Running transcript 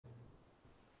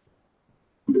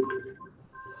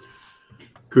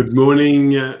Good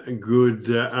morning, good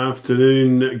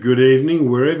afternoon, good evening,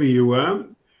 wherever you are.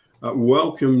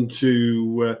 Welcome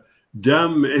to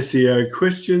Dumb SEO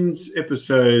Questions,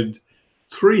 episode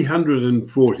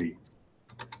 340.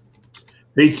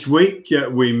 Each week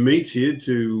we meet here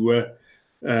to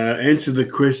answer the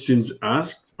questions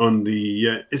asked on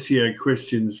the SEO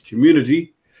Questions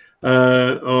community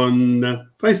on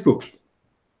Facebook.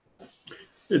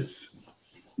 It's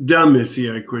Dumb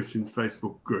SEO Questions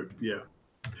Facebook group, yeah.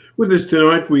 With us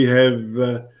tonight, we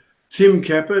have Tim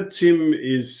Capper. Tim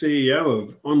is CEO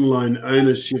of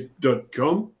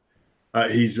OnlineOwnership.com.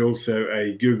 He's also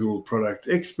a Google product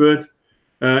expert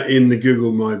in the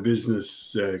Google My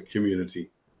Business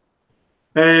community.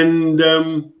 And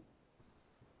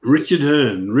Richard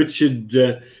Hearn. Richard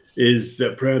is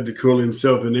proud to call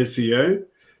himself an SEO.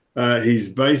 He's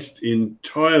based in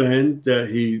Thailand.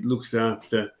 He looks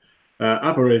after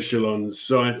upper echelon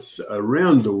sites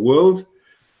around the world.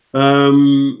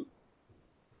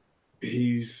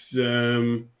 He's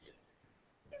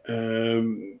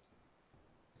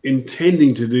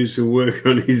intending to do some work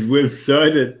on his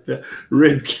website at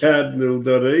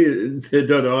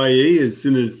redcardinal.ie as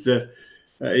soon as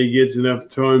he gets enough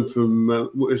time from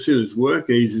as soon as work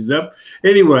eases up.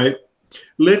 Anyway,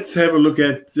 let's have a look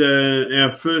at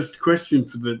our first question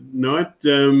for the night.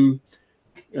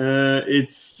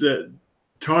 It's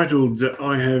titled,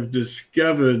 I have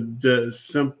discovered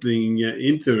something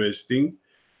interesting.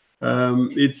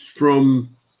 It's from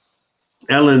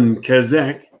Alan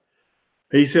Kazak.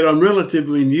 He said, I'm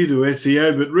relatively new to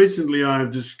SEO, but recently I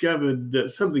have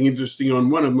discovered something interesting on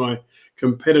one of my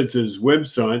competitors'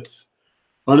 websites.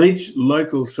 On each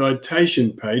local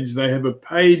citation page, they have a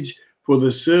page for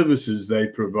the services they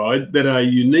provide that are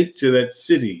unique to that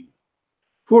city.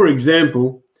 For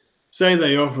example, say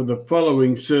they offer the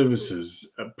following services: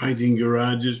 painting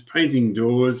garages, painting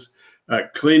doors,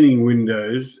 cleaning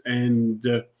windows, and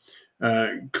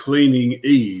cleaning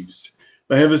eaves.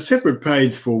 They have a separate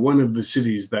page for one of the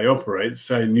cities they operate,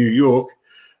 say New York,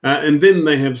 and then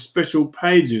they have special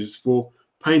pages for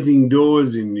painting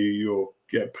doors in New York,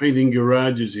 painting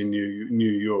garages in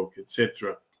New York,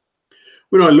 etc.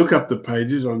 When I look up the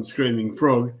pages on Screaming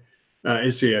Frog,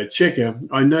 SEO Checker,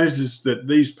 I noticed that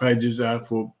these pages are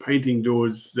for painting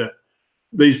doors.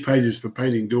 These pages for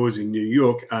painting doors in New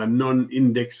York are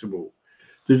non-indexable.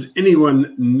 Does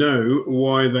anyone know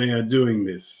why they are doing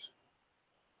this?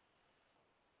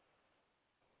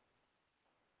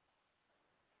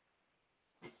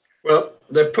 Well,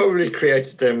 they probably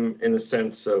created them in the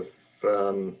sense of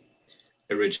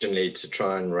originally to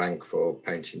try and rank for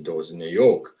painting doors in New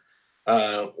York.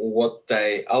 What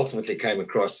they ultimately came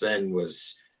across then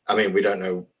was, I mean, we don't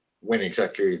know when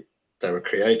exactly they were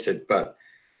created, but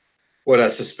what I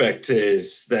suspect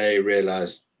is they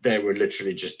realized they were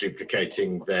literally just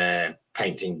duplicating their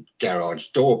painting garage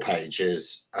door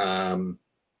pages.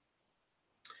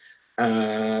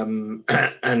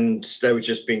 And they were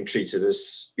just being treated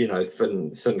as, you know,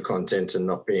 thin content and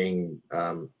not being,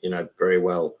 you know, very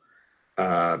well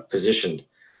positioned.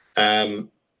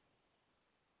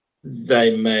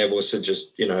 They may have also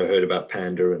just, you know, heard about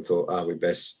Panda and thought, we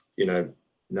best, you know,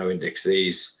 no index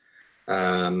these.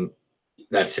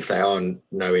 That's if they are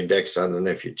no index. I don't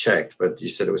know if you checked, but you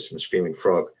said it was from Screaming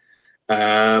Frog.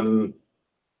 But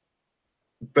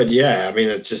yeah, I mean,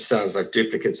 it just sounds like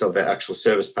duplicates of their actual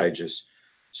service pages.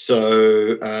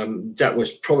 So that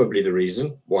was probably the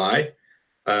reason why.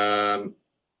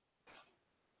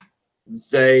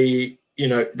 They, you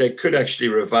know, they could actually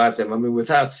revive them. I mean,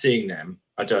 without seeing them,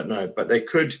 I don't know, but they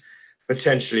could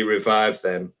potentially revive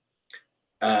them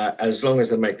as long as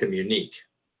they make them unique.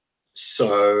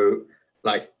 So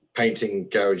like painting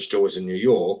garage doors in New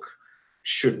York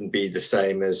shouldn't be the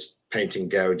same as painting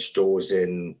garage doors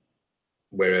in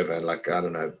wherever, like, I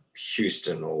don't know,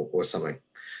 Houston or something.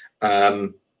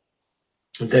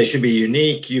 They should be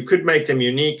unique. You could make them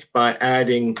unique by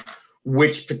adding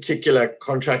which particular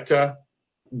contractor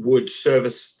would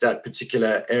service that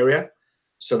particular area.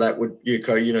 So that would, you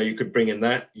could bring in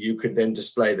that. You could then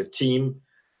display the team,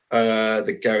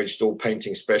 the garage door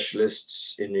painting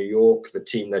specialists in New York, the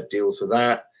team that deals with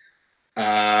that.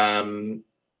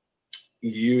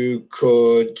 You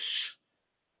could,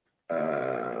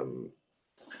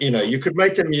 you could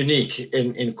make them unique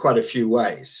in quite a few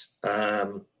ways.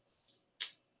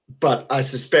 But I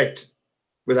suspect,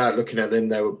 without looking at them,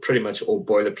 they were pretty much all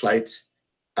boilerplate,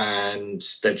 and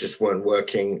they just weren't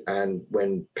working. And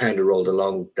when Panda rolled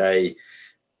along, they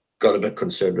got a bit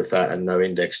concerned with that and no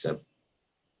indexed them.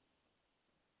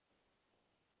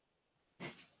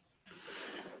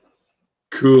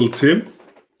 Cool, Tim.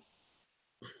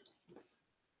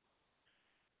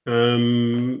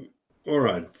 All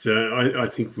right. I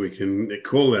think we can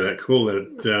call that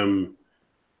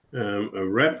a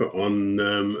wrap on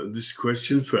this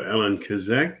question for Alan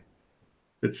Kazak.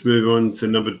 Let's move on to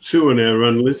number 2 on our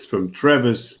run list from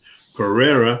Travis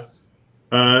Pereira.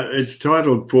 It's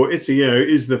titled, "For SEO,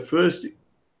 is the first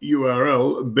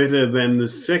URL better than the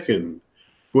second?"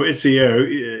 For SEO,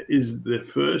 is the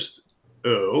first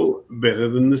URL better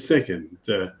than the second?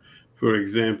 For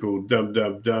example,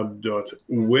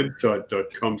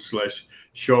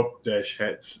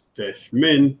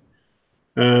 www.website.com/shop-hats-men,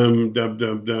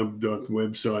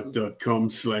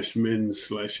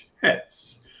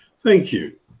 www.website.com/men/hats. Thank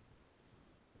you.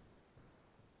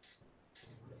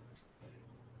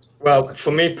 Well,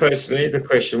 for me personally, the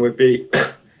question would be,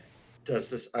 does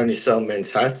this only sell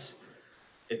men's hats?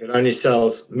 If it only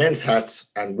sells men's hats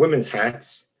and women's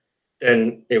hats,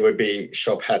 then it would be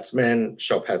shop hats men,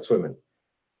 shop hats women.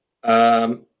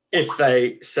 If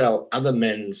they sell other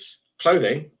men's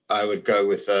clothing, I would go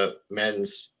with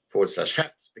men's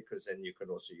 /hats, because then you can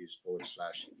also use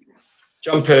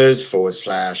 /jumpers,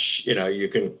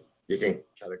 you can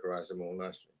categorize them all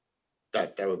nicely.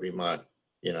 That would be my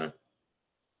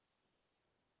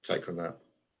take on that.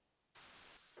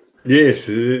 Yes,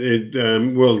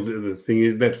 well, the thing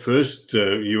is that first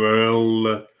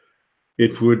URL,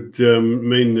 it would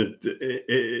mean that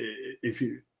if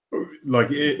you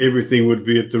like, everything would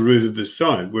be at the root of the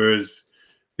site, whereas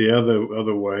the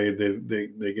other way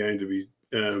they're going to be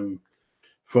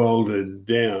folded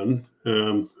down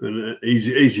and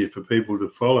easier for people to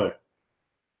follow.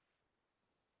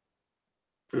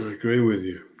 I agree with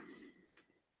you.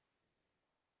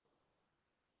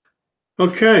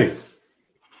 Okay.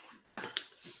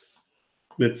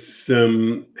 Let's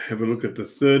have a look at the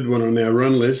third one on our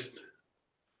run list.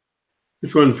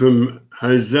 This one from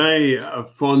Jose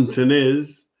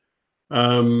Fontanez.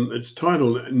 It's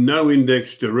titled, "No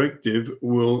Index Directive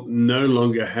Will No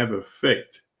Longer Have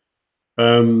Effect."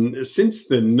 Since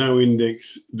the No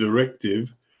Index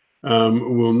Directive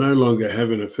will no longer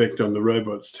have an effect on the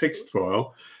robot's text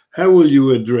file, how will you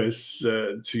address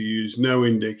to use no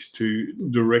index to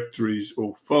directories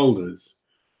or folders?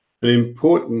 An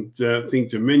important thing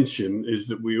to mention is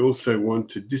that we also want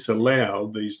to disallow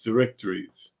these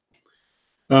directories.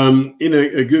 In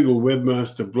a Google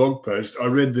Webmaster blog post, I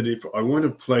read that if I want to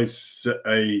place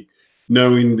a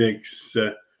no index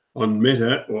on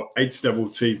meta or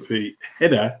HTTP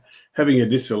header, having a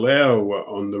disallow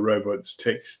on the robot's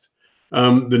text,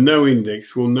 the no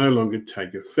index will no longer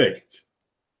take effect.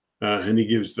 And he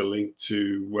gives the link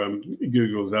to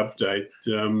Google's update.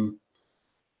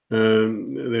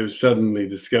 They've suddenly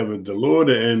discovered the Lord,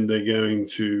 and they're going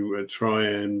to try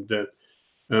and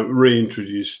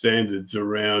reintroduce standards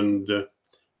around the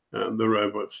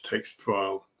robot's text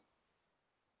file.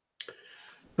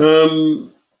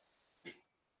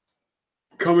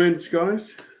 Comments,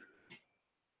 guys?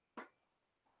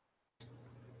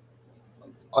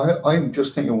 I'm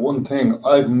just thinking one thing.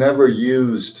 I've never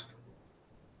used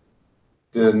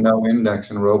the no index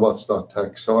in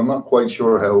robots.txt, so I'm not quite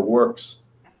sure how it works.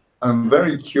 I'm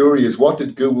very curious, what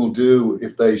did Google do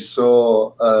if they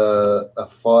saw a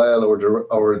file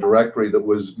or a directory that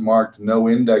was marked no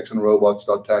index in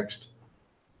robots.txt,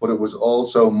 but it was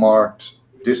also marked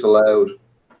disallowed?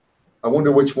 I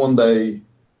wonder which one did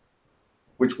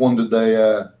they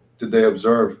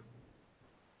observe?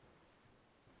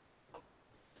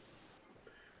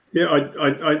 Yeah,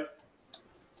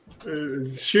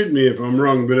 shoot me if I'm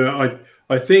wrong, but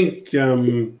I think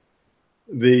the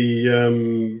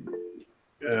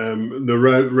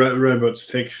robots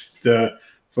text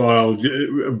file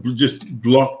just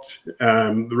blocked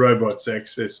the robot's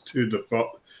access to the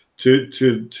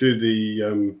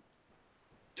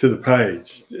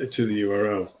page, to the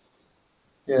URL.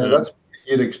 Yeah, that's what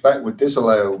you'd expect with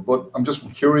disallow. But I'm just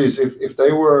curious if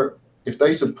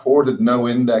they supported no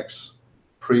index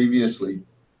previously,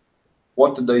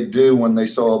 what did they do when they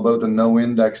saw both a no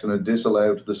index and a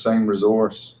disallow to the same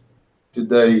resource? Did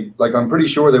they, like, I'm pretty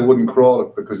sure they wouldn't crawl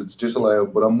it because it's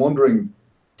disallowed, but I'm wondering,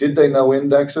 did they no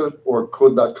index it, or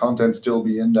could that content still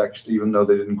be indexed even though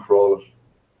they didn't crawl it?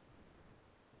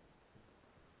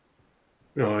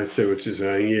 No, I see what you're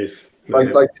saying, yes.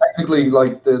 Like technically,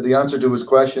 like the answer to his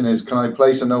question is, can I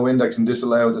place a no index and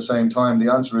disallow at the same time?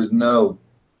 The answer is no,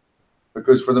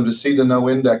 because for them to see the no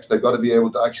index, they've got to be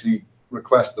able to actually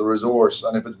request the resource.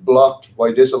 And if it's blocked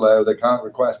by disallow, they can't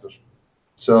request it.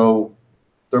 So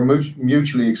they're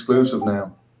mutually exclusive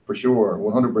now, for sure,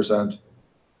 100%.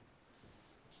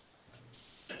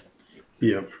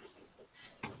 Yeah.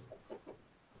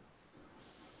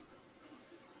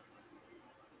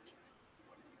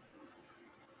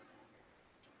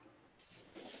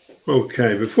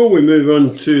 Okay, before we move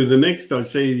on to the next, I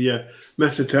see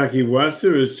Masataki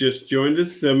Wasa has just joined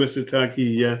us.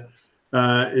 Masataki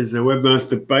is a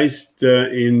webmaster based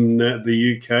in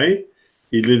the UK.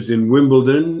 He lives in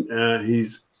Wimbledon.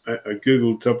 He's a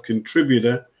Google top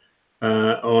contributor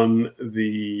on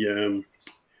the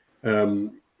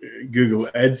Google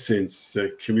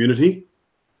AdSense community.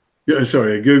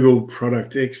 Sorry, a Google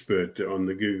product expert on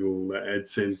the Google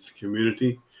AdSense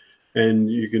community.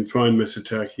 And you can find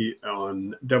Masataki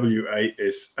on wasaweb.net.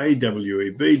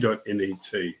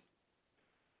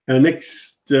 Our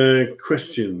next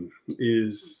question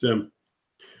is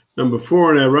number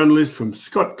 4 on our run list from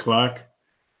Scott Clark.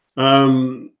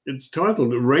 It's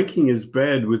titled "Ranking is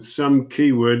Bad with Some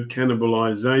Keyword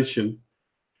Cannibalization."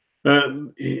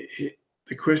 The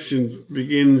question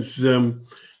begins,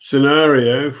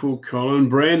 scenario, full colon,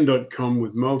 brand.com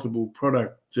with multiple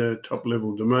product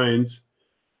top-level domains.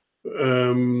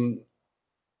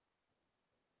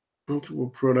 Multiple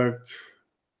product.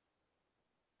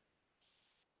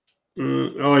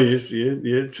 Oh yes,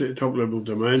 yeah, top-level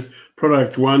domains.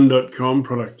 Product1.com,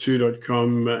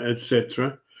 product2.com,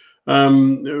 etc.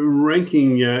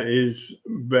 Ranking is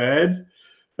bad.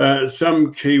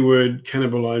 Some keyword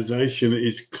cannibalization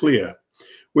is clear.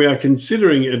 We are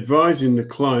considering advising the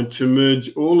client to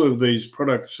merge all of these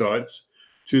product sites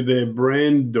to their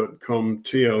brand.com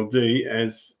TLD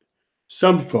as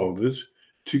subfolders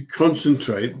to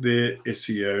concentrate their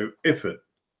SEO effort.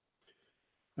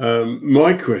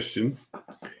 My question,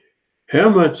 how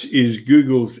much is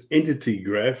Google's entity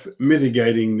graph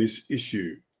mitigating this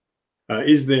issue?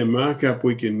 Is there markup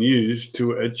we can use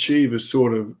to achieve a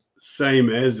sort of same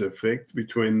as effect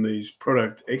between these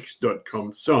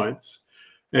productx.com sites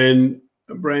and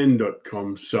a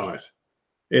brand.com site?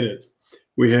 Edit.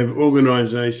 We have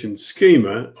organization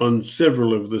schema on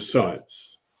several of the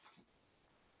sites.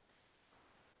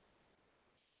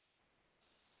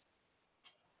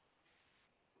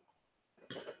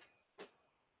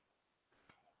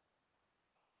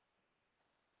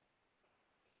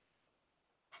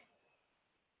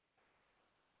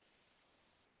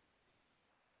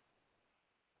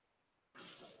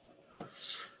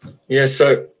 Yeah,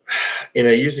 so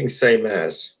using same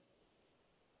as,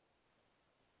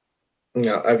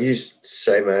 I've used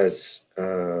same as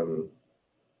a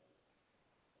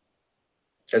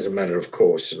matter of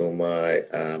course in all my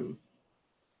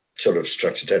sort of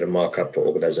structured data markup for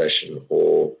organization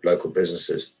or local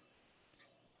businesses.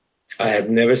 I have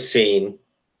never seen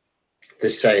the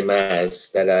same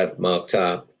as that I've marked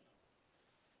up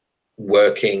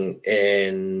working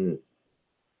in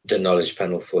the knowledge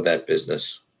panel for that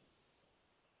business.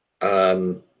 I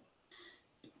don't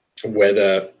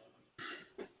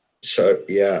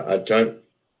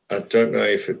know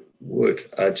if it would.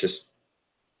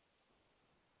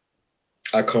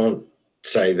 I can't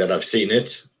say that I've seen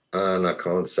it, and I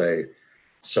can't say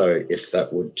if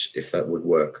that would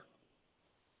work.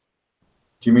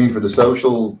 Do you mean for the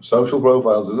social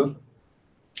profiles, is it?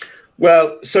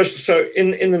 Well, so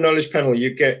in the knowledge panel,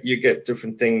 you get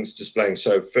different things displaying.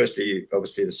 So firstly,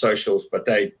 obviously the socials, but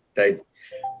they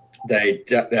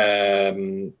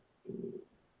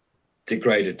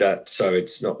degraded that, so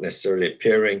it's not necessarily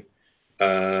appearing,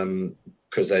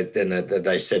 because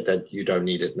they said that you don't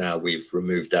need it now. We've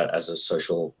removed that as a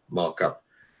social markup.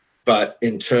 But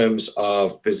in terms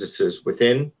of businesses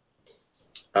within,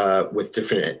 with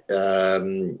different,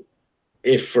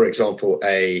 if for example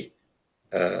a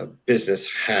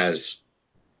business has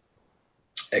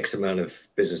X amount of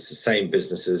businesses, same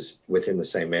businesses within the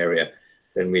same area,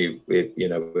 then we're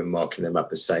marking them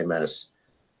up as same as,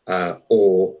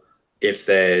 or if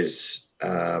there's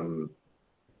a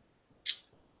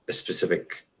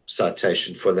specific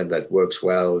citation for them that works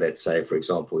well, let's say for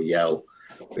example Yell,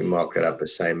 we mark it up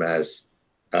as same as,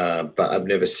 but I've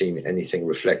never seen anything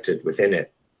reflected within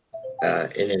it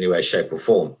in any way, shape or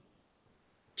form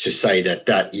to say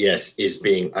that yes is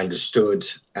being understood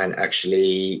and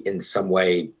actually in some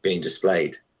way being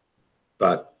displayed.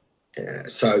 But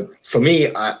so for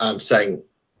me, I'm saying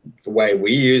the way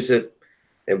we use it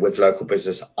with local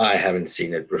business, I haven't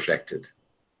seen it reflected.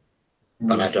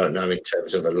 But I don't know in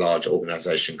terms of a large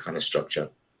organization kind of structure.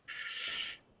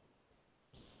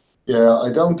 Yeah,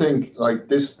 I don't think like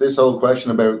this whole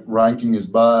question about ranking is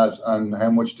bad and how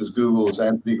much does Google's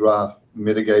entity graph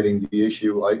mitigating the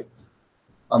issue.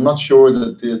 I'm not sure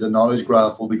that the knowledge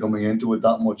graph will be coming into it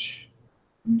that much.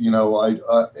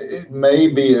 It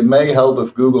may help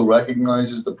if Google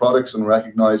recognizes the products and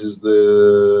recognizes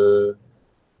the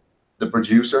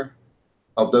producer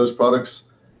of those products,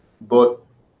 but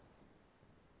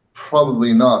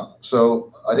probably not.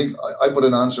 So I think I put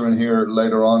an answer in here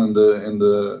later on in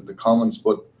the comments,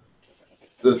 but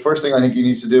the first thing I think he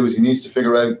needs to do is he needs to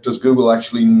figure out, does Google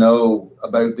actually know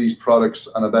about these products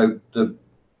and about the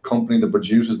company that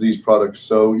produces these products?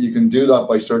 So you can do that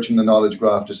by searching the knowledge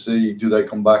graph to see, do they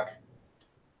come back?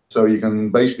 So you can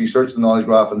basically search the knowledge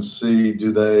graph and see,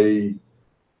 do they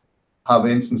have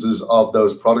instances of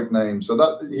those product names? So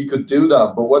that he could do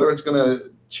that, but whether it's going to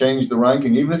change the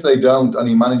ranking, even if they don't, and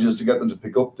he manages to get them to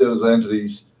pick up those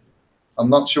entities, I'm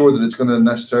not sure that it's going to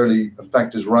necessarily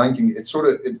affect his ranking. It sort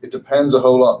of, it depends a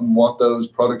whole lot on what those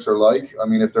products are like. I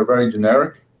mean, if they're very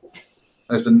generic,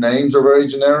 and if the names are very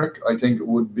generic, I think it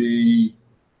would be,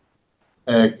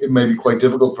 it may be quite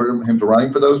difficult for him to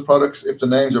rank for those products. If the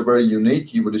names are very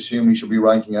unique, you would assume he should be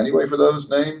ranking anyway for those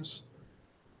names.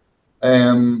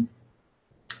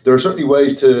 There are certainly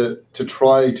ways to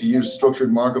try to use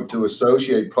structured markup to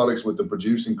associate products with the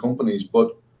producing companies,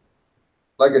 but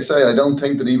like I say, I don't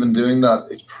think that even doing that,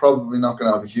 it's probably not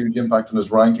going to have a huge impact on his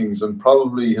rankings, and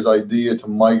probably his idea to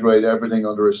migrate everything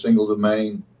under a single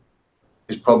domain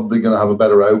is probably going to have a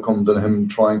better outcome than him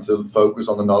trying to focus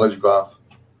on the knowledge graph.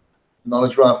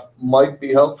 Knowledge graph might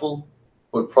be helpful,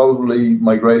 but probably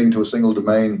migrating to a single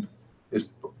domain is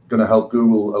going to help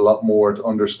Google a lot more to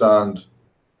understand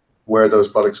where those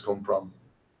products come from.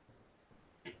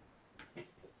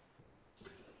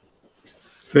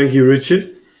 Thank you,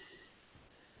 Richard.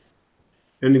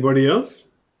 Anybody else?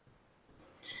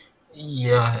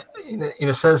 Yeah, in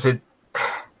a sense,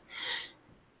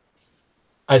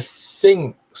 I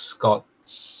think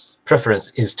Scott's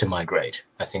preference is to migrate.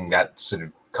 I think that sort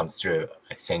of comes through,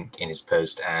 I think, in his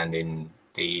post and in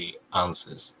the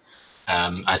answers.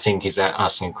 I think he's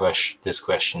asking this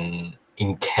question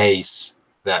in case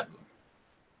that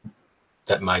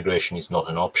migration is not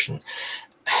an option.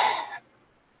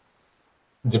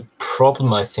 The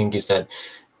problem, I think, is that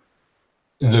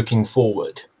looking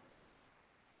forward,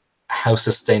 how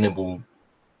sustainable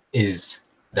is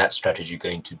that strategy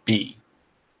going to be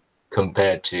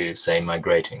compared to, say,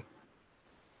 migrating?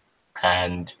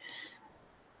 And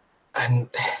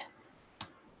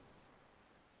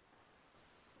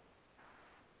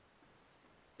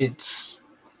it's,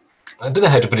 I don't know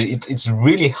how to put it. It's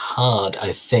really hard,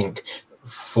 I think,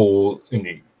 for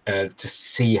to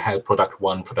see how product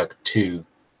 1, product 2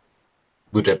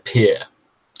 would appear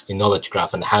in knowledge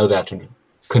graph and how that would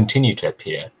continue to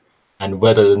appear, and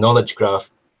whether the knowledge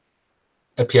graph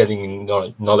appearing in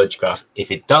knowledge graph, if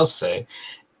it does so,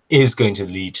 is going to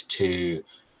lead to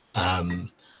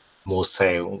more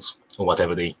sales or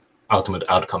whatever the ultimate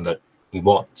outcome that we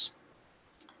want.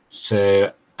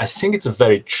 So I think it's a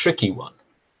very tricky one.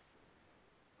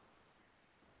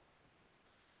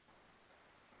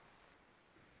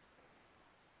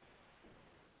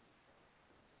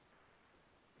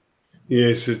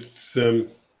 Yes, it's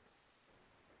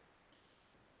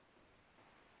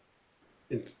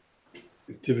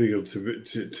difficult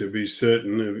to be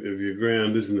certain of your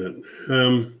ground, isn't it?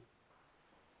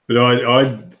 But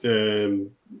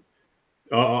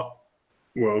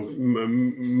well,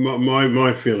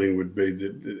 my feeling would be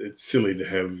that it's silly to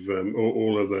have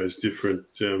all of those different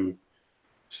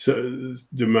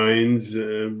domains.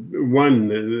 One,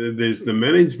 there's the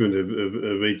management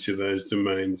of each of those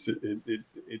domains.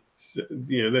 It's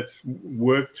that's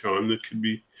work time that could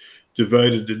be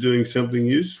devoted to doing something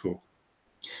useful.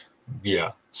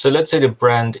 Yeah. So let's say the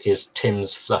brand is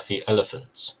Tim's Fluffy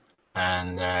Elephants,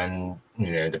 and then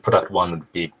the product 1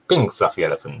 would be Pink Fluffy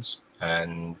Elephants,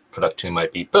 and product 2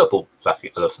 might be Purple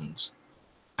Fluffy Elephants.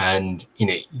 And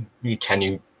can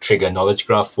you trigger a knowledge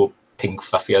graph for Pink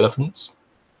Fluffy Elephants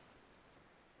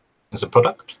as a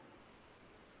product?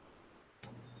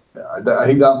 I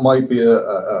think that might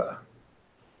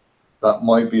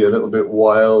be a little bit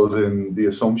wild in the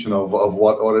assumption of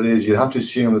what it is. You have to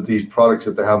assume that these products,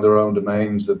 that they have their own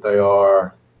domains, that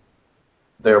they're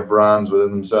brands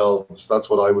within themselves. That's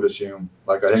what I would assume.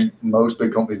 Like, I think most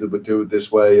big companies that would do it this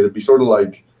way, it'd be sort of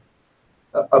like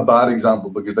a bad example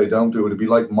because they don't do it. It'd be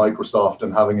like Microsoft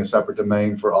and having a separate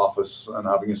domain for Office and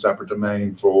having a separate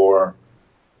domain for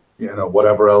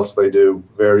whatever else they do,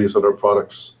 various other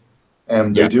products.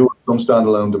 They do some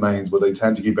standalone domains, but they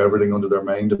tend to keep everything under their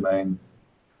main domain.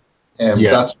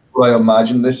 That's what I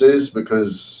imagine this is,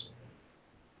 because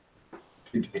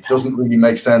it doesn't really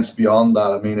make sense beyond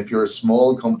that. I mean, if you're a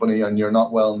small company and you're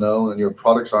not well known and your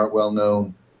products aren't well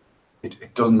known,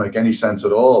 it doesn't make any sense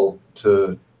at all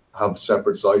to have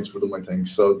separate sites for them, I think.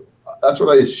 So that's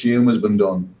what I assume has been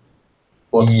done.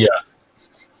 But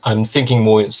I'm thinking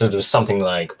more sort of something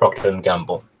like Procter &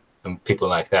 Gamble and people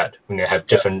like that, when they have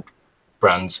different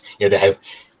brands. They have,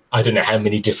 I don't know how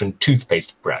many different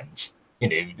toothpaste brands.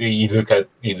 you look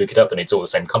it up and it's all the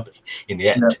same company in the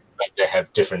end. But they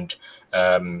have different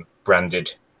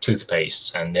branded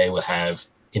toothpastes, and they will have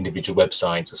individual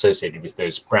websites associated with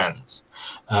those brands.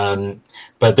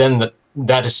 But then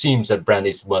that assumes that brand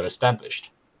is well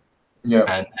established.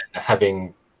 And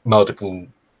having multiple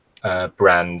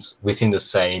brands within the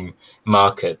same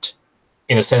market,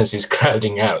 in a sense, is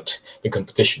crowding out the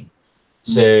competition.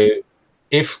 So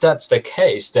if that's the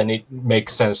case, then it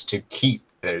makes sense to keep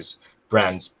those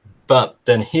brands. But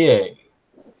then here,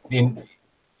 the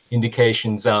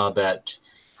indications are that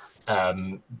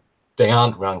they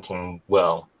aren't ranking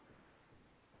well,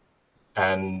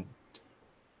 and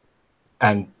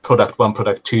product one,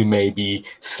 product two may be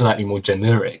slightly more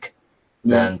generic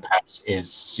than perhaps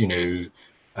is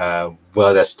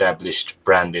well-established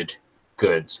branded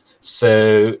goods.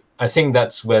 So I think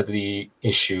that's where the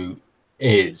issue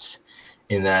is,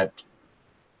 in that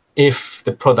if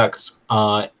the products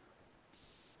are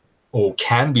or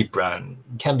can be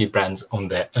brands on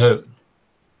their own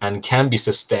and can be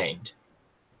sustained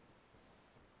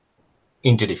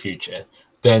into the future,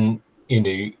 then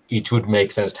it would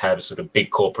make sense to have a sort of big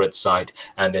corporate side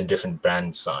and then different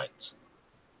brand sides.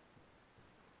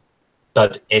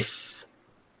 But if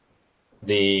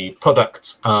the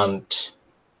products aren't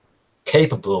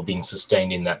capable of being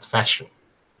sustained in that fashion,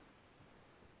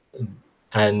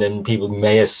 and then people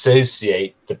may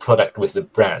associate the product with the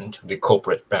brand, the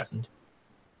corporate brand.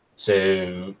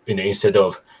 So, instead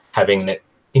of having an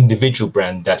individual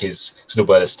brand that is sort of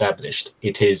well established,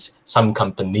 it is some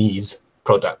company's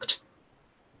product.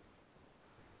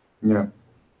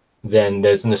 Then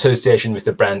there's an association with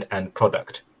the brand and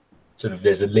product. Sort of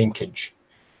there's a linkage.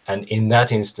 And in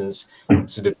that instance,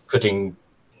 sort of putting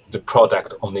the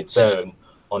product on its own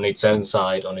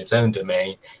side, on its own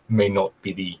domain, may not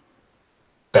be the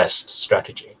best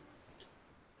strategy.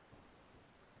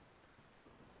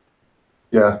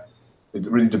 Yeah, it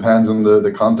really depends on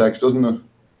the context, doesn't it?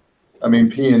 I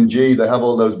mean, P&G, they have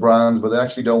all those brands, but they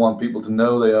actually don't want people to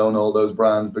know they own all those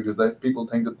brands, because people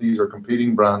think that these are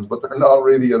competing brands, but they're not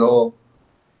really at all.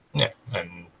 Yeah,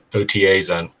 and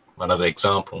OTAs are another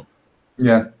example.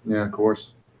 Yeah, of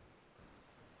course.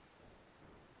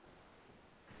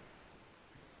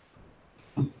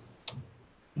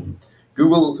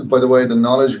 Google, by the way, the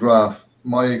knowledge graph,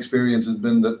 my experience has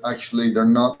been that actually they're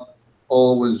not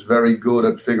always very good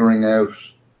at figuring out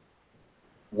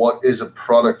what is a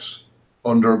product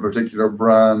under a particular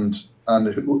brand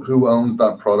and who owns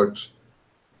that product,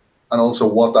 and also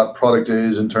what that product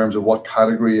is in terms of what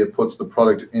category it puts the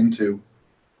product into.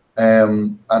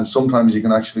 And sometimes you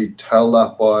can actually tell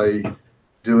that by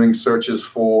doing searches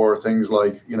for things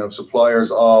like,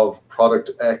 suppliers of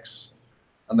product X,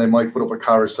 and they might put up a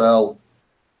carousel.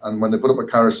 And when they put up a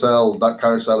carousel, that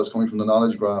carousel is coming from the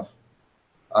knowledge graph.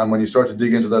 And when you start to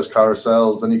dig into those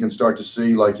carousels, then you can start to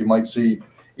see, like you might see,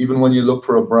 even when you look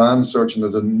for a brand search and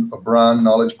there's a brand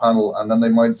knowledge panel, and then they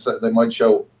might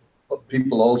show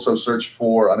people also search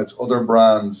for, and it's other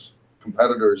brands,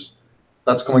 competitors,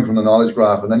 that's coming from the knowledge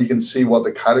graph. And then you can see what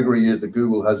the category is that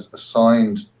Google has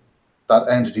assigned that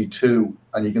entity to,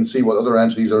 and you can see what other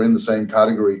entities are in the same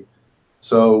category.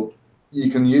 So you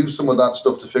can use some of that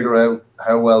stuff to figure out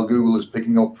how well Google is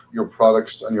picking up your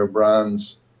products and your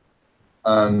brands.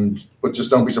 But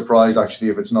just don't be surprised, actually,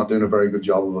 if it's not doing a very good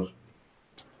job of it.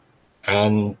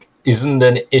 And isn't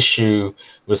there an issue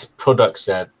with products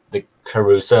that the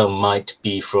carousel might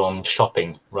be from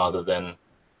shopping rather than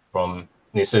from?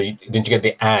 So didn't you get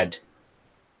the ad?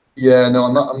 Yeah, no,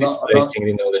 I'm not displacing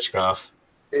the knowledge graph.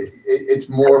 It's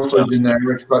more for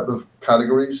generic type of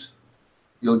categories.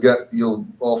 You'll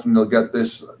often get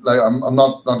this. Like I'm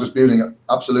not disputing it.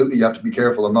 Absolutely, you have to be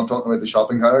careful. I'm not talking about the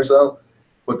shopping carousel,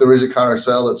 but there is a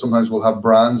carousel that sometimes will have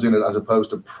brands in it as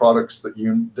opposed to products that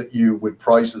you with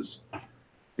prices.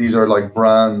 These are like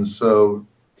brands. So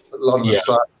a lot of the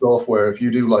SaaS software, if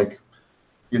you do like,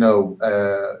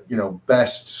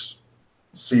 best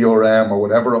CRM or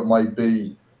whatever it might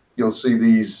be, you'll see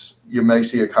these. You may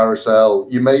see a carousel.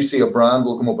 You may see a brand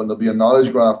will come up and there'll be a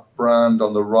knowledge graph brand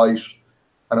on the right,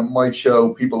 and it might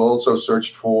show people also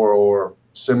searched for or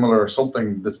similar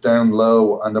something that's down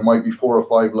low, and there might be 4 or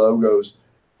 5 logos,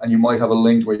 and you might have a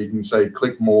link where you can say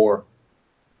click more,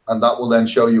 and that will then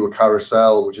show you a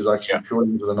carousel, which is actually purely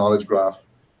into the knowledge graph.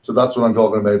 So that's what I'm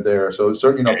talking about there. So it's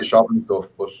certainly not the shopping stuff,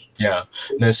 but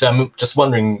so I'm just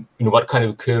wondering, what kind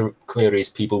of queries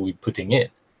people will be putting in.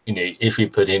 If you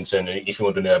put in, if you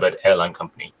want to know about airline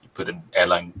company, you put an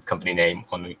airline company name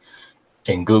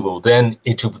in Google, then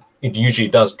it usually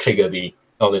does trigger the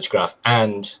knowledge graph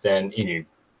and then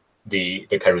the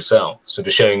carousel. So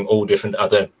they're showing all different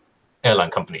other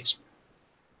airline companies.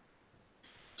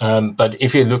 But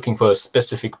if you're looking for a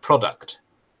specific product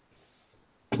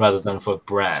rather than for a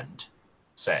brand,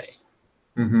 say,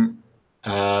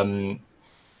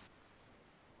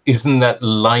 isn't that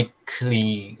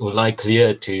likely or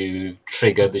likelier to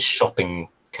trigger the shopping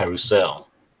carousel,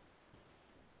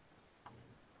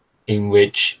 in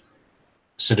which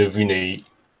sort of, you know,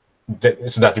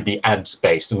 so that would be ads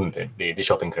based, wouldn't it? The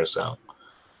shopping carousel.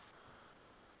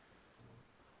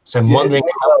 So I'm wondering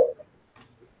how.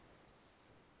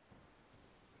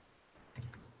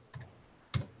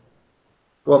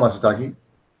 Go on, Masataki.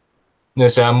 No,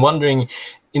 so I'm wondering,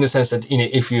 in the sense that, you know,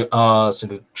 if you are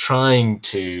sort of trying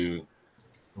to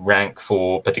rank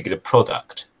for a particular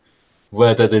product,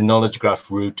 whether the knowledge graph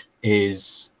route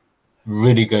is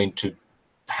really going to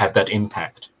have that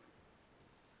impact.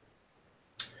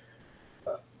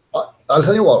 I'll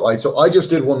tell you what, right? So I just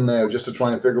did one now just to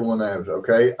try and figure one out,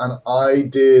 okay? And I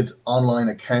did online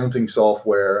accounting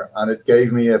software, and it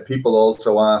gave me a people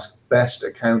also ask best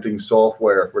accounting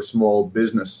software for small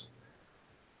business.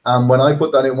 And when I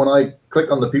put that in, when I click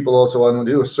on the people also, and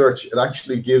do a search, it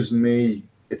actually gives me,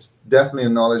 it's definitely a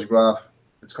knowledge graph.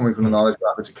 It's coming from the knowledge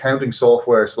graph. It's accounting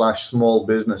software / small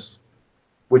business,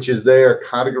 which is their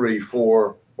category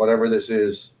for whatever this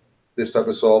is, this type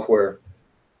of software.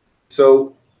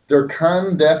 So there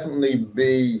can definitely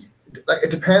be, like, it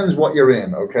depends what you're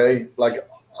in, okay? Like,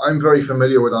 I'm very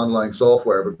familiar with online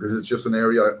software because it's just an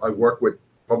area I work with.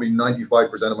 Probably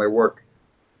 95% of my work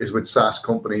is with SaaS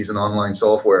companies and online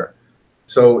software.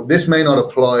 So this may not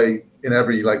apply in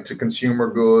every, like, to consumer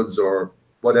goods or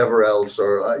whatever else,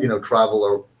 or you know, travel,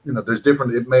 or, you know, there's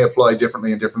different, it may apply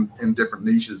differently in different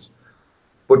niches.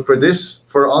 But for this,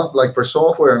 for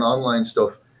software and online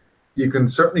stuff, you can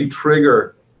certainly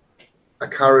trigger a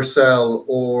carousel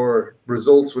or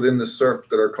results within the SERP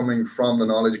that are coming from the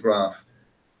knowledge graph.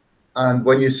 And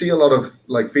when you see a lot of,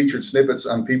 like, featured snippets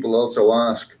and people also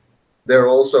ask, they're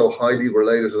also highly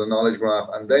related to the knowledge graph.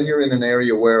 And then you're in an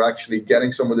area where actually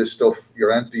getting some of this stuff,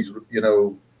 your entities, you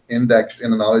know, indexed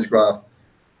in the knowledge graph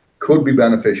could be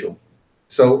beneficial.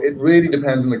 So it really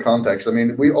depends on the context. I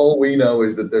mean, all we know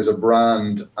is that there's a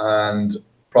brand and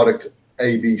product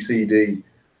A, B, C, D.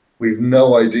 We've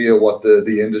no idea what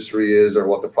the industry is or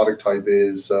what the product type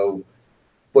is. So,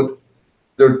 but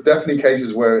there are definitely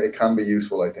cases where it can be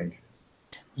useful, I think.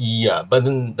 Yeah, but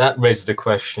then that raises the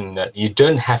question that you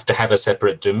don't have to have a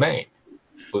separate domain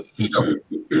for each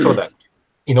product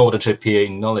in order to appear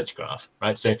in knowledge graph,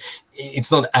 right? So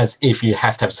it's not as if you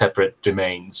have to have separate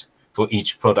domains for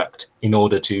each product in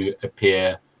order to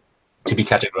appear, to be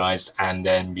categorized and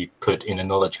then be put in a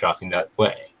knowledge graph in that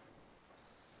way.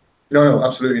 No,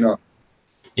 absolutely not.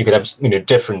 You could have, you know,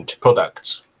 different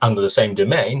products under the same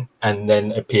domain and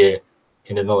then appear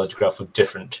in a knowledge graph with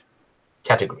different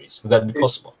categories. Would that be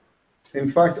possible?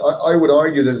 In fact, I would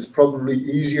argue that it's probably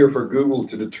easier for Google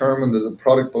to determine that a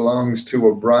product belongs to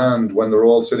a brand when they're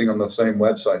all sitting on the same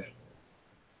website.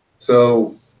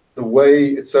 So the way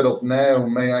it's set up now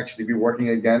may actually be working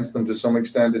against them to some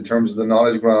extent in terms of the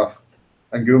knowledge graph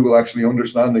and Google actually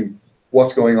understanding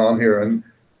what's going on here. And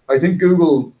I think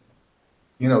Google,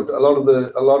 you know, a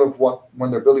lot of what,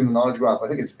 when they're building the knowledge graph, I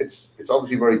think it's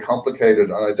obviously very complicated,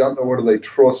 and I don't know whether they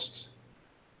trust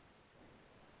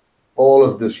all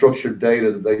of the structured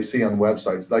data that they see on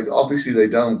websites. Like, obviously they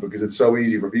don't, because it's so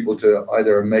easy for people to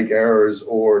either make errors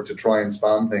or to try and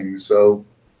spam things. So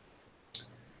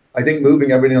I think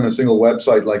moving everything on a single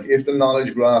website, like if the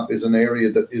knowledge graph is an area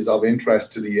that is of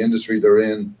interest to the industry they're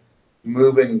in,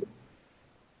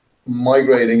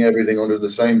 migrating everything under the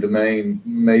same domain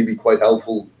may be quite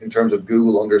helpful in terms of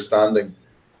Google understanding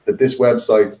that this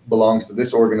website belongs to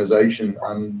this organization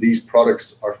and these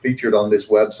products are featured on this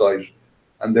website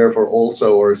and therefore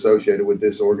also are associated with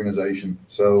this organization.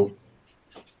 So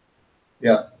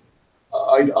yeah,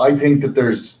 I think that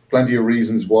there's plenty of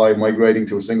reasons why migrating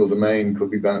to a single domain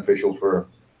could be beneficial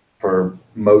for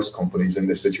most companies in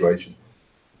this situation.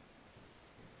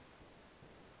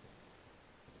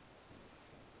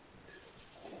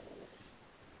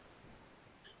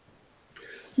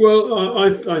 Well,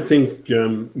 I think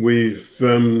we've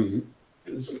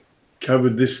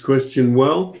covered this question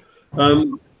well.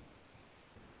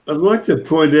 I'd like to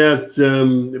point out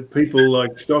people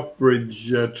like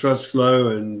Stockbridge,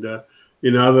 Trustflow, and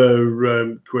in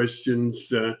other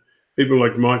questions, people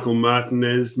like Michael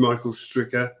Martinez, Michael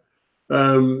Stricker.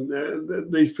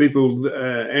 These people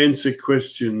answer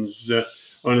questions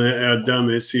on our Dumb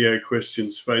SEO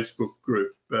Questions Facebook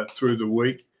group through the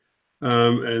week.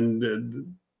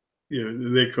 And you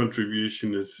know, their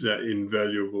contribution is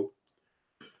invaluable.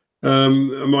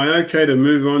 Am I okay to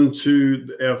move on to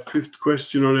our fifth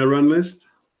question on our run list?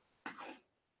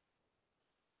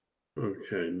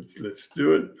 Okay, let's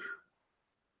do it.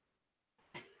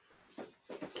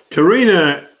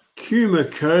 Karina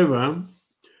Kumakova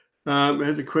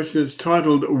has a question that's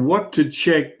titled, "What to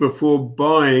check before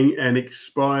buying an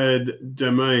expired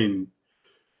domain?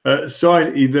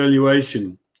 Site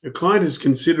evaluation. A client is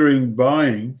considering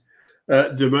buying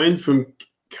domains from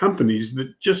companies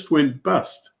that just went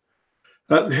bust.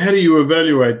 How do you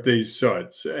evaluate these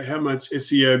sites? How much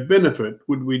SEO benefit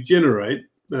would we generate,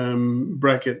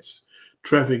 brackets,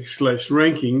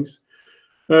 traffic/rankings,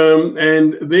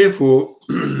 and therefore,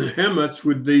 how much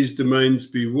would these domains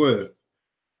be worth?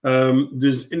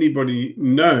 Does anybody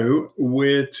know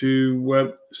where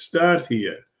to start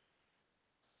here?"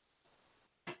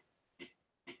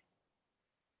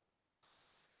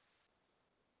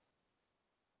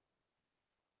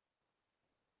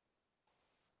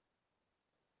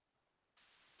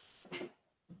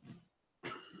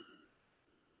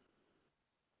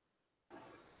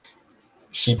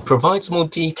 She provides more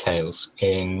details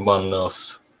in one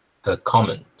of her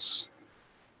comments.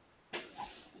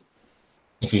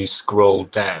 If you scroll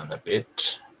down a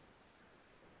bit.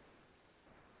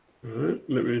 All right,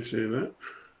 let me see that.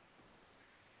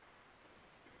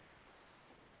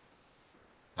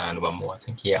 And one more, I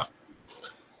think, yeah.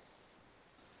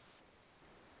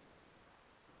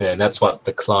 Yeah, that's what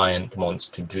the client wants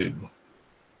to do.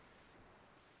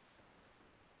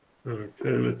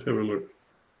 Okay, let's have a look.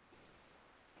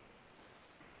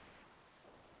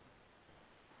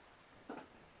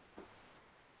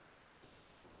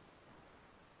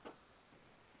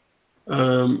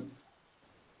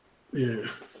 Yeah.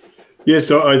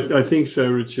 Yes, I think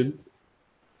so, Richard.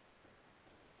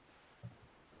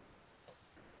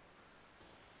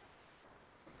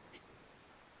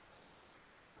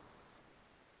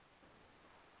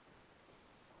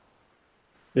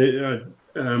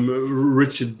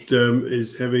 Richard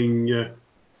is having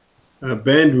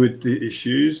bandwidth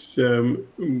issues,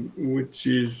 which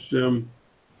is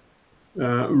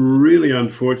really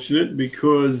unfortunate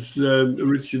because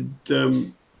Richard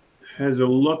has a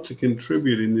lot to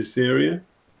contribute in this area.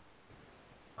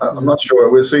 I'm not sure.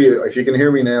 We'll see if you can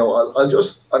hear me now. I'll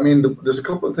just, I mean, there's a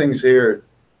couple of things here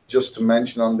just to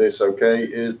mention on this, okay,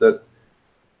 is that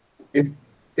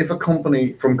if a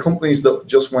company, from companies that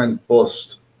just went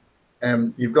bust,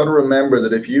 you've got to remember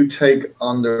that if you take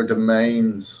on their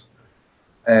domains,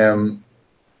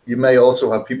 you may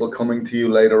also have people coming to you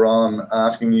later on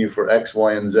asking you for X,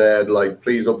 Y, and Z, like,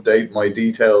 please update my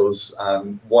details,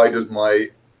 and why does my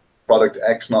product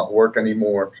X not work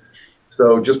anymore?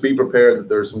 So just be prepared that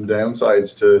there's some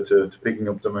downsides to picking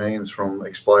up domains from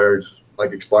expired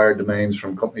domains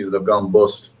from companies that have gone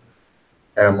bust.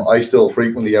 I still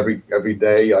frequently, every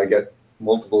day, I get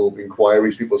multiple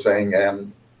inquiries, people saying,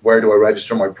 where do I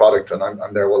register my product? And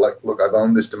I'm there, well, like, look, I've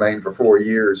owned this domain for 4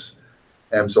 years.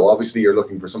 So obviously you're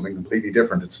looking for something completely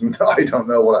different. It's, I don't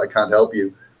know what, I can't help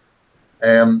you.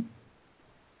 They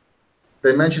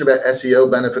mentioned about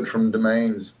SEO benefit from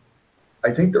domains. I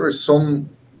think there is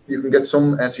some, you can get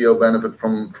some SEO benefit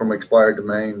from expired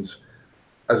domains,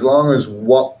 as long as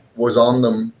what was on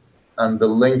them and the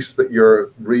links that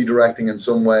you're redirecting in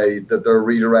some way, that they're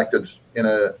redirected in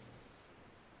a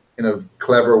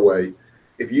clever way.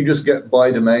 If you just buy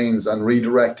domains and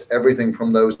redirect everything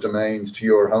from those domains to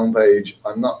your homepage,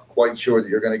 I'm not quite sure that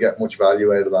you're going to get much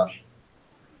value out of that.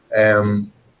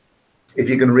 If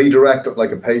you can redirect it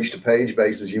like a page-to-page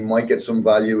basis, you might get some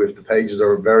value if the pages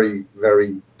are very,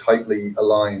 very tightly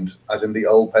aligned, as in the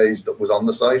old page that was on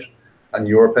the site and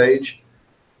your page.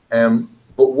 But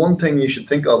one thing you should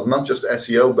think of, not just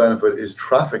SEO benefit, is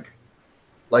traffic.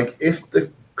 Like, if the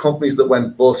companies that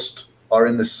went bust are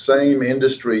in the same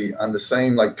industry and the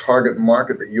same like target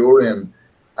market that you're in,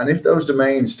 and if those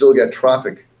domains still get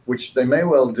traffic, which they may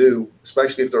well do,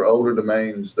 especially if they're older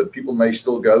domains, that people may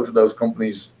still go to those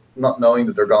companies not knowing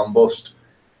that they're gone bust,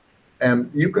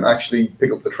 you can actually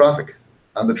pick up the traffic,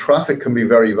 and the traffic can be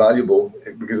very valuable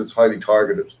because it's highly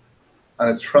targeted, and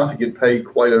it's traffic you'd pay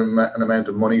quite an amount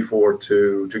of money for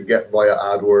to get via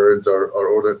AdWords or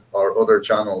other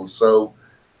channels. So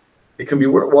it can be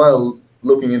worthwhile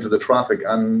looking into the traffic.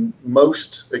 And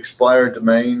most expired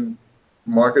domain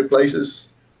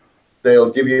marketplaces, they'll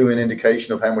give you an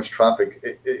indication of how much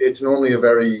traffic. It's normally a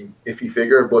very iffy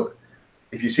figure, but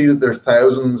if you see that there's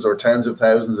thousands or tens of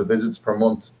thousands of visits per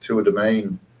month to a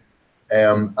domain,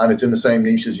 and it's in the same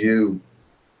niche as you,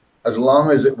 as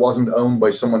long as it wasn't owned by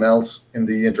someone else in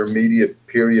the intermediate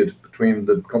period between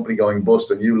the company going bust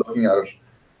and you looking at it,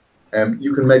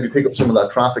 you can maybe pick up some of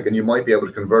that traffic and you might be able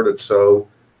to convert it. So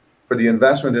for the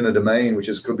investment in a domain, which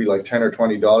could be like $10 or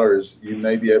 $20, you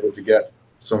may be able to get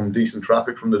some decent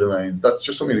traffic from the domain. That's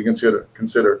just something to consider.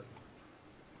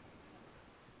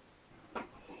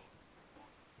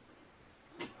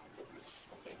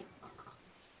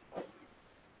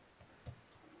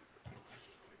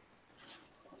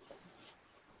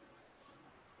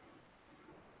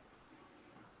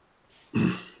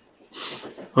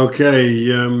 Okay,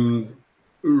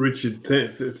 Richard,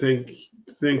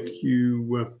 thank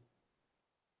you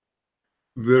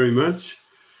very much.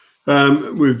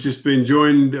 We've just been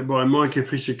joined by Micah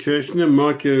Fisher-Kirchner.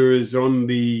 Micah is on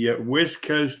the west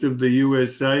coast of the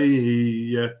USA.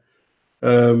 He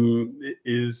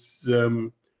is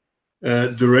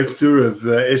director of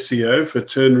SEO for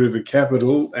Turn River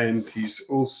Capital, and he's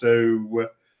also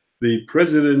the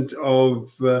president of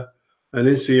an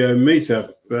SEO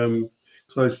meetup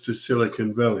close to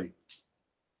Silicon Valley.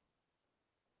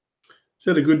 Is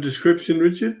that a good description,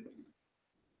 Richard?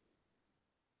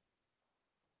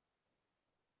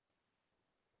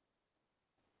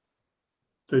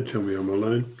 Don't tell me I'm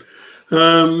alone.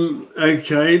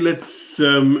 Okay, let's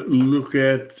look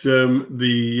at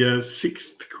the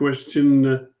sixth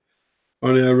question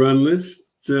on our run list.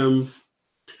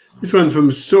 This one from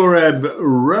Sorab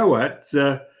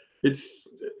Rawat. It's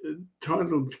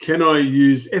titled, "Can I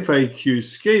use FAQ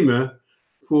schema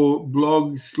for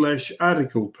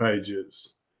blog/article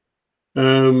pages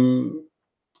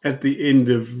at the end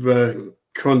of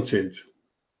content?"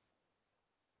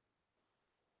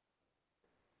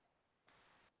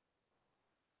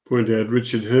 Point out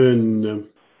Richard Hearn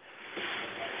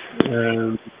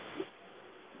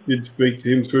did speak to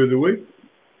him through the week.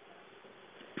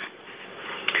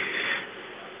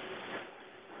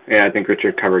 Yeah, I think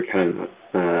Richard covered kind of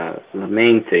the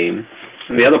main theme.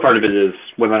 And the other part of it is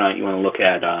whether or not you want to look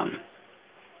at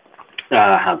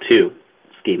how-to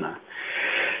schema.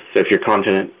 So if your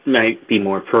content might be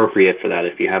more appropriate for that,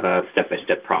 if you have a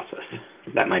step-by-step process,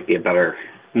 that might be a better,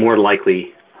 more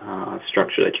likely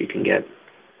structure that you can get.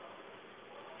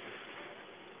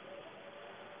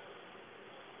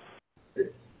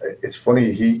 It's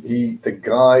funny, the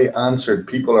guy answered,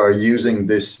 people are using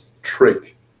this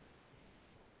trick.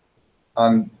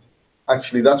 And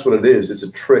actually, that's what it is. It's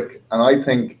a trick. And I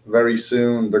think very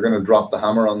soon they're going to drop the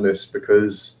hammer on this,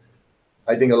 because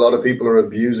I think a lot of people are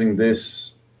abusing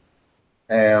this.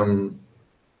 They're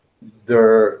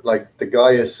like, the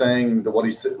guy is saying that what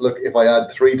he's, look, if I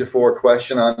add 3 to 4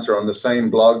 question answer on the same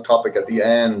blog topic at the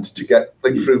end to get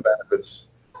click-through benefits.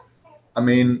 I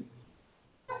mean,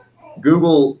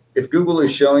 if Google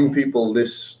is showing people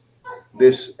this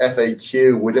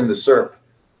FAQ within the SERP,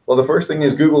 well, the first thing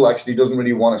is Google actually doesn't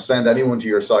really want to send anyone to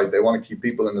your site. They want to keep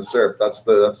people in the SERP. That's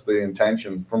the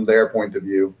intention from their point of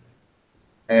view.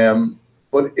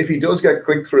 But if he does get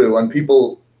click-through and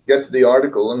people get to the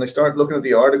article and they start looking at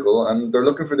the article and they're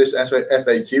looking for this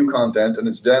FAQ content and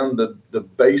it's down the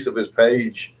base of his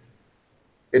page,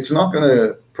 it's not going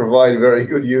to provide a very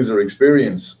good user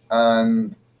experience.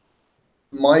 And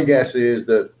my guess is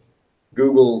that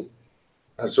Google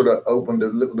has sort of opened a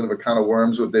little bit of a can of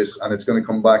worms with this, and it's going to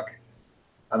come back.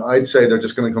 And I'd say they're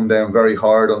just going to come down very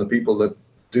hard on the people that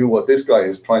do what this guy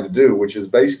is trying to do, which is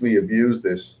basically abuse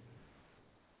this.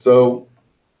 So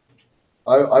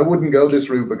I wouldn't go this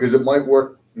route, because it might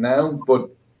work now, but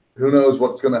who knows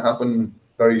what's going to happen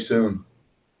very soon.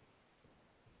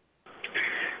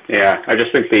 Yeah, I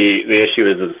just think the issue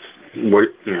is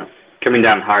we're, coming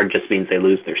down hard just means they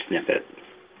lose their snippet,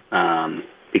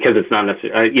 because it's not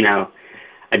necessarily,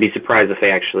 I'd be surprised if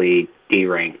they actually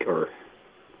derank or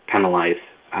penalize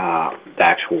the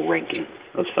actual ranking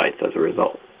of sites as a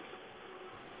result.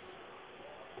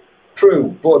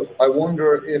 True, but I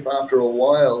wonder if after a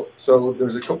while, so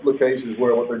there's a couple of cases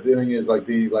where what they're doing is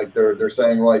they're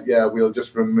saying, right, yeah, we'll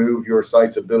just remove your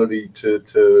site's ability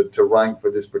to rank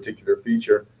for this particular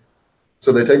feature.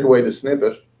 So they take away the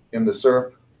snippet in the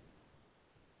SERP.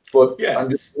 But yeah, I'm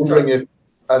just wondering if,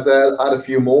 as they add a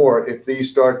few more, if these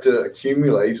start to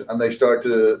accumulate and they start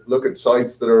to look at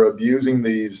sites that are abusing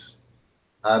these,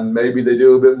 and maybe they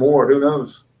do a bit more, who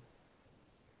knows?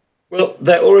 Well,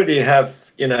 they already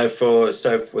have,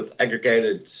 with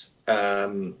aggregated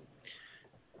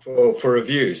for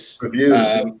reviews.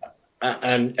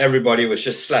 And everybody was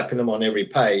just slapping them on every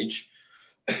page.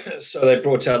 So they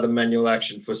brought out the manual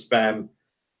action for spam,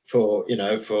 for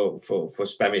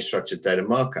spammy structured data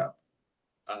markup.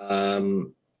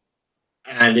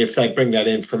 And if they bring that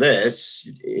in for this,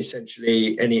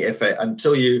 essentially any FA,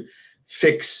 until you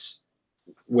fix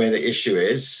where the issue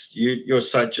is, your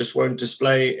site just won't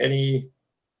display any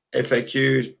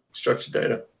FAQ structured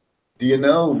data. Do you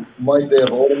know, might they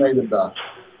have automated that?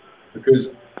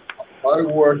 Because I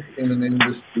work in an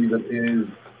industry that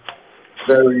is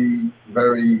very,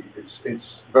 very,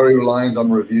 it's very reliant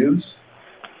on reviews.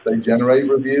 They generate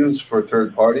reviews for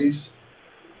third parties.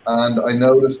 And I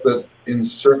noticed that in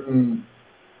certain,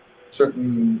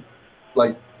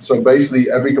 so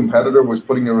basically every competitor was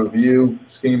putting a review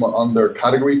schema on their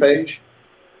category page.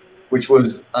 which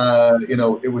was,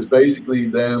 it was basically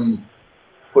them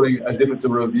putting as if it's a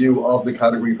review of the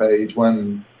category page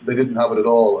when they didn't have it at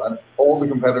all. And all the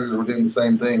competitors were doing the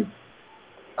same thing.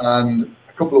 And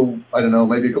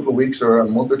maybe a couple of weeks or a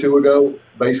month or two ago,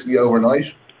 basically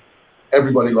overnight,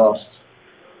 everybody lost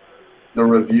their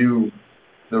reviews,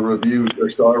 their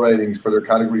star ratings for their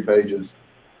category pages.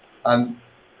 And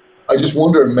I just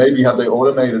wonder, maybe have they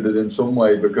automated it in some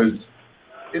way? Because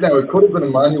it could have been a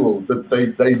manual that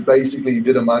they basically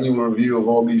did a manual review of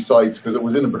all these sites because it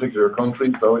was in a particular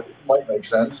country, so it might make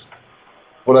sense.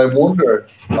 But I wonder,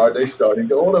 are they starting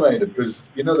to automate it? Because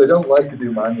they don't like to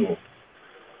do manual.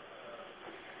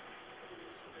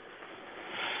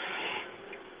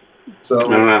 So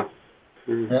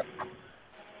yeah.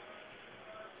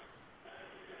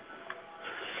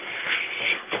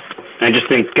 I just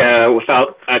think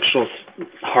without actual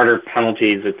harder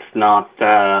penalties, it's not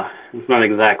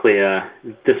exactly a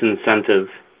disincentive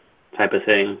type of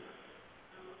thing.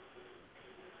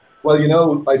 Well,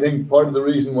 I think part of the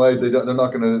reason why you're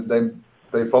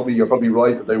probably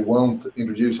right that they won't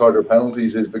introduce harder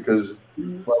penalties is because,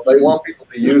 well, they want people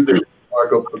to use their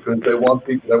markup because they want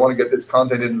to get this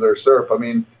content into their SERP. I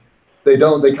mean, they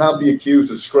can't be accused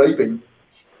of scraping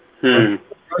when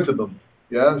people go to them.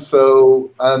 Yeah. So,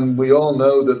 and we all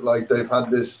know that they've had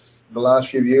this the last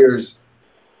few years.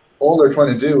 All they're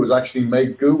trying to do is actually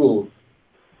make Google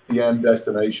the end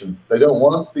destination. They don't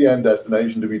want the end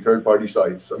destination to be third-party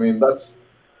sites. I mean, that's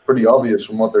pretty obvious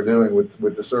from what they're doing with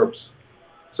the SERPs.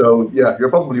 So yeah, you're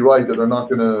probably right that they're not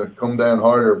going to come down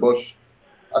harder. But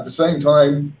at the same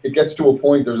time, it gets to a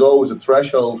point. There's always a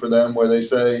threshold for them where they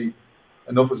say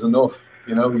enough is enough.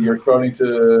 You're starting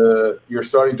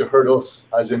to hurt us,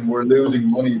 as in we're losing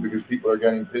money because people are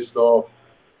getting pissed off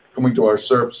coming to our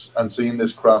SERPs and seeing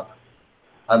this crap,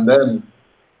 and then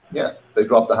yeah, they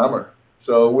drop the hammer.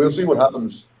 So we'll see what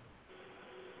happens.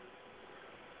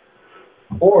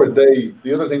 Or the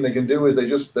other thing they can do is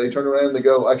they turn around and they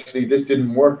go, actually, this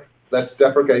didn't work. Let's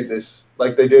deprecate this,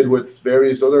 like they did with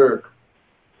various other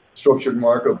structured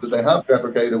markup that they have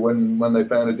deprecated when they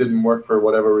found it didn't work for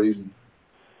whatever reason.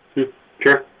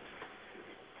 Sure.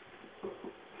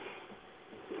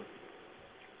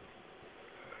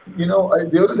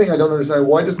 The other thing I don't understand,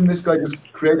 why doesn't this guy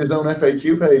just create his own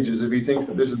FAQ pages if he thinks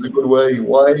that this is a good way?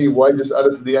 Why just add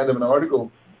it to the end of an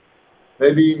article?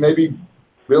 Maybe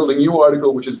build a new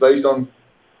article which is based on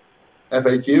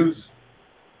FAQs.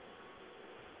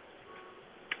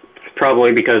 It's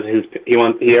probably because he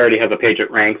already has a page that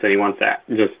ranks and he wants to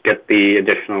just get the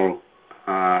additional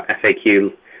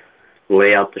FAQ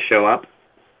layout to show up.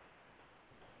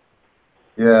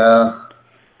 Yeah.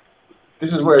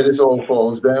 This is where this all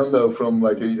falls down, though, from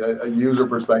a user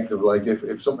perspective.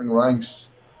 If something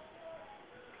ranks,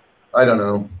 I don't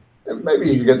know. Maybe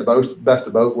you can get the best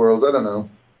of both worlds. I don't know.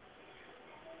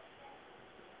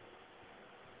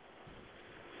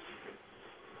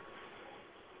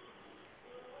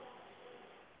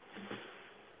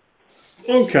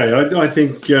 Okay, I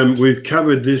think we've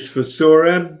covered this for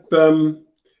SORAB.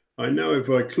 I know if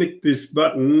I click this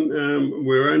button,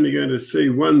 we're only going to see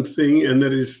one thing, and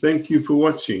that is thank you for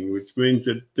watching, which means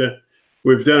that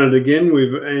we've done it again.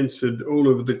 We've answered all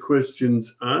of the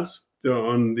questions asked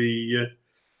on the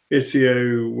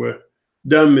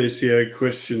Dumb SEO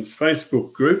Questions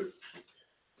Facebook group.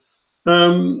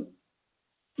 We'll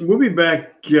be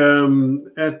back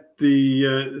at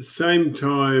the same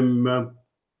time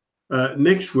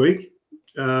next week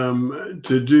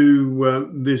to do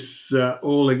this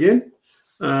all again.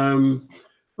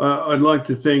 I'd like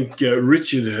to thank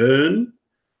Richard Hearn,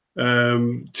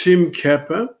 Tim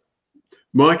Capper,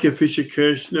 Micah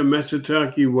Fisher-Kirshner,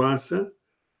 Masataki Wasa.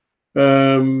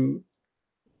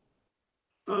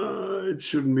 It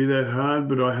shouldn't be that hard,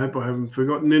 but I hope I haven't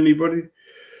forgotten anybody.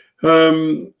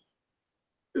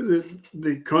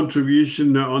 The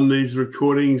contribution on these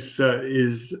recordings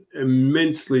is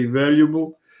immensely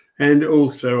valuable. And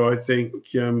also, I think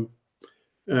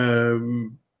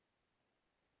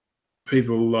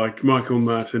people like Michael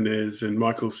Martinez and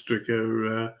Michael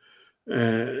Stricker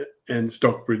and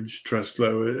Stockbridge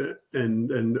Trustlow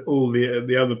and all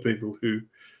the other people who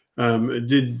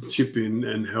did chip in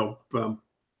and help.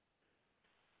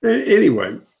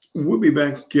 Anyway, we'll be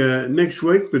back next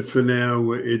week, but for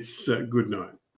now, it's good night.